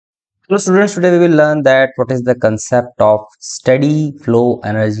Hello students, today we will learn that what is the concept of steady flow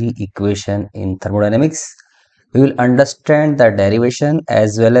energy equation in thermodynamics. We will understand the derivation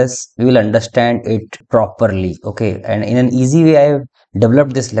as well as we will understand it properly. Okay, and in an easy way I have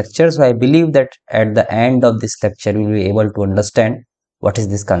developed this lecture, so I believe that at the end of this lecture we will be able to understand what is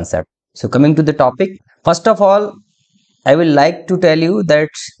this concept. So coming to the topic, first of all I will like to tell you that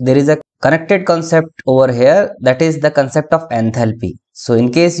there is a connected concept over here, that is the concept of enthalpy. So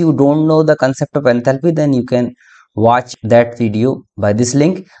in case you don't know the concept of enthalpy, then you can watch that video by this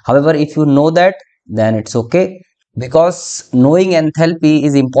link. However, if you know that, then it's okay, because knowing enthalpy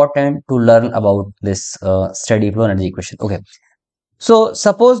is important to learn about this steady flow energy equation. Okay. So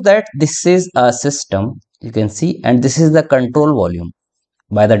suppose that this is a system, you can see, and this is the control volume.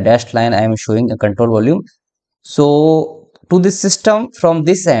 By the dashed line, I am showing a control volume. So to this system from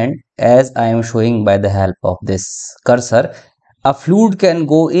this end, as I am showing by the help of this cursor, a fluid can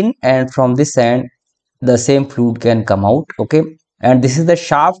go in, and from this end the same fluid can come out. Okay, and this is the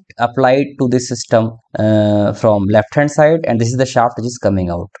shaft applied to this system from left hand side, and this is the shaft which is coming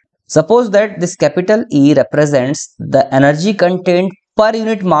out. Suppose that this capital E represents the energy content per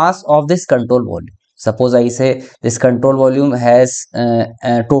unit mass of this control volume. Suppose I say this control volume has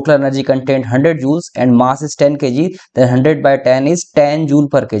total energy content 100 joules and mass is 10 kg, then 100 by 10 is 10 joule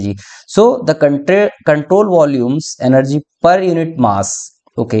per kg. So the control volume's energy per unit mass,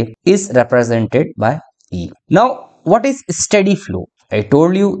 okay, is represented by E. Now, what is steady flow? I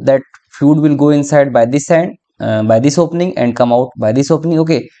told you that fluid will go inside by this end, by this opening, and come out by this opening.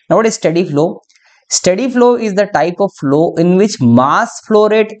 Okay, now what is steady flow? Steady flow is the type of flow in which mass flow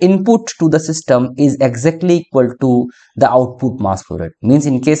rate input to the system is exactly equal to the output mass flow rate. Means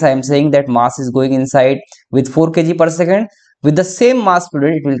in case I am saying that mass is going inside with 4 kg per second, with the same mass flow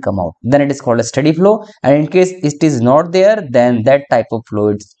rate it will come out, then it is called a steady flow. And in case it is not there, then that type of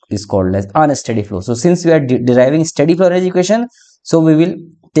flow is called as unsteady flow. So since we are deriving steady flow energy equation, so we will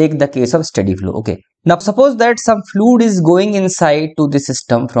take the case of steady flow. Okay, now suppose that some fluid is going inside to the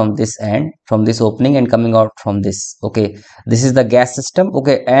system from this end, from this opening, and coming out from this. Okay, this is the gas system.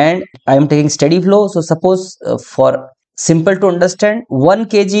 Okay, and I am taking steady flow. So suppose for simple to understand, 1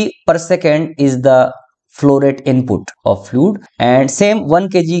 kg per second is the flow rate input of fluid, and same 1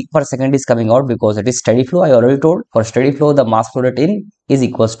 kg per second is coming out because it is steady flow. I already told, for steady flow the mass flow rate in is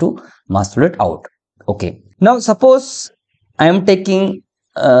equals to mass flow rate out. Okay, now suppose I am taking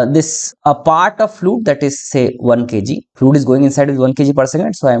this a part of fluid, that is say 1 kg. Fluid is going inside with 1 kg per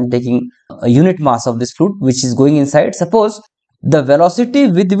second. So I am taking a unit mass of this fluid which is going inside. Suppose the velocity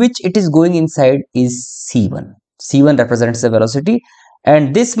with which it is going inside is c1. C1 represents the velocity,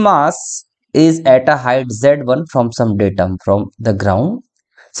 and this mass is at a height z1 from some datum from the ground.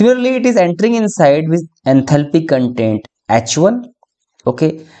 Similarly, it is entering inside with enthalpy content h1.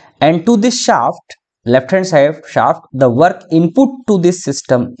 Okay, and to this shaft, left hand side shaft, the work input to this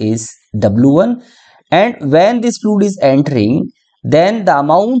system is W1, and when this fluid is entering, then the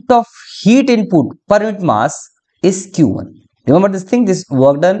amount of heat input per unit mass is Q1. Remember this thing, this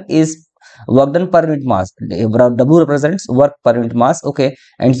work done is work done per unit mass. W represents work per unit mass, okay,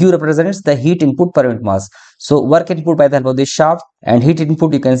 and Q represents the heat input per unit mass. So work input by the help of this shaft, and heat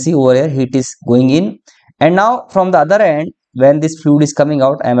input, you can see over here, heat is going in. And now from the other end, when this fluid is coming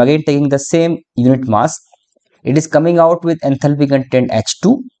out, I am again taking the same unit mass. It is coming out with enthalpy content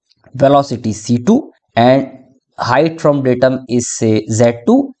H2, velocity C2, and height from datum is say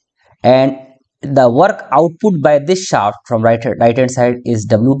Z2, and the work output by this shaft from right hand side is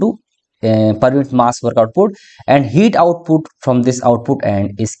W2, per unit mass work output, and heat output from this output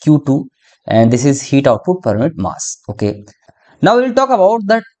end is Q2, and this is heat output per unit mass. Okay, now we will talk about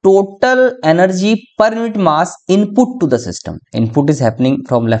the total energy per unit mass input to the system. Input is happening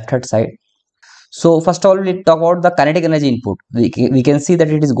from left hand side. So first of all, we will talk about the kinetic energy input. We can see that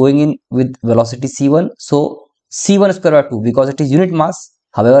it is going in with velocity c1. So c1 square by 2 because it is unit mass.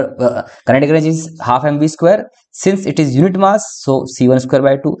 However, kinetic energy is half mv square. Since it is unit mass, so c1 square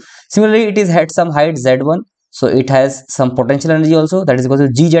by 2. Similarly, it is at some height z1. So it has some potential energy also, that is equal to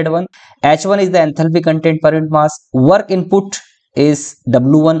gz1. H1 is the enthalpy content per unit mass. Work input is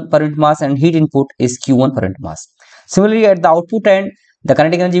W1 per unit mass, and heat input is Q1 per unit mass. Similarly, at the output end, the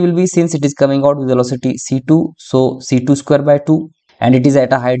kinetic energy will be, since it is coming out with velocity c2, so c2 square by 2, and it is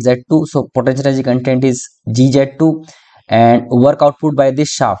at a height z2, so potential energy content is gz2, and work output by this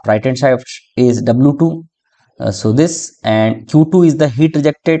shaft, right hand shaft, is w2. So this, and q2 is the heat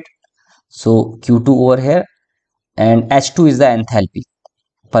rejected, so q2 over here, and h2 is the enthalpy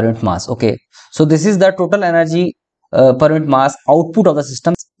per unit mass. Okay, so this is the total energy per unit mass output of the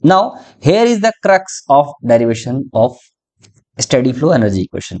system. Now here is the crux of derivation of steady flow energy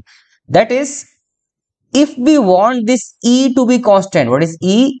equation. That is, if we want this E to be constant, what is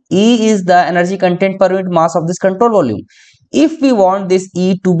E? E is the energy content per unit mass of this control volume. If we want this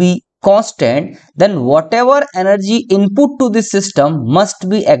E to be constant, then whatever energy input to this system must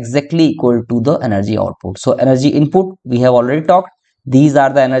be exactly equal to the energy output. So energy input, we have already talked. These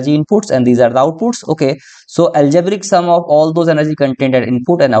are the energy inputs and these are the outputs. Okay. So algebraic sum of all those energy content at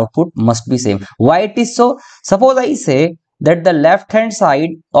input and output must be same. Why it is so? Suppose I say that the left hand side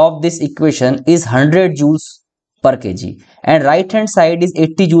of this equation is 100 joules per kg and right hand side is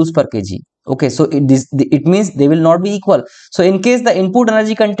 80 joules per kg. Okay, so it means they will not be equal. So in case the input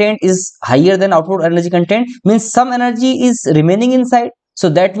energy content is higher than output energy content, means some energy is remaining inside, so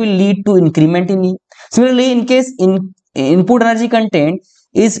that will lead to increment in E. Similarly, in case input energy content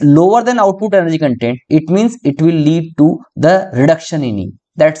is lower than output energy content, it means it will lead to the reduction in E.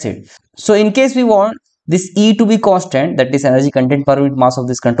 That's it. So in case we want this E to be constant, that is energy content per unit mass of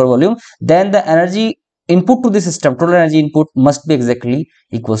this control volume, then the energy input to the system, total energy input, must be exactly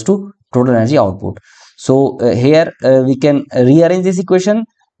equals to total energy output. So here we can rearrange this equation.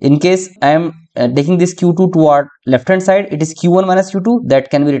 In case I am taking this Q2 toward left hand side, it is Q1 minus Q2, that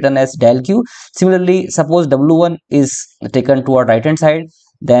can be written as del Q. Similarly, suppose W1 is taken toward right hand side,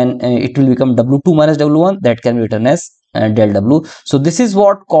 then it will become W2 minus W1, that can be written as del W. So this is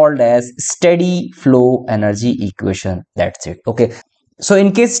what called as steady flow energy equation. That's it. Okay. So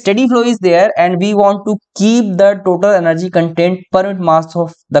in case steady flow is there and we want to keep the total energy content per unit mass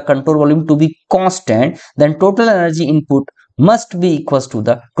of the control volume to be constant, then total energy input must be equals to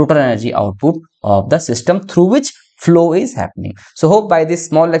the total energy output of the system through which flow is happening. So hope by this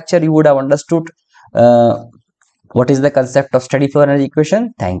small lecture you would have understood what is the concept of steady flow energy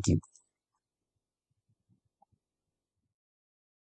equation. Thank you.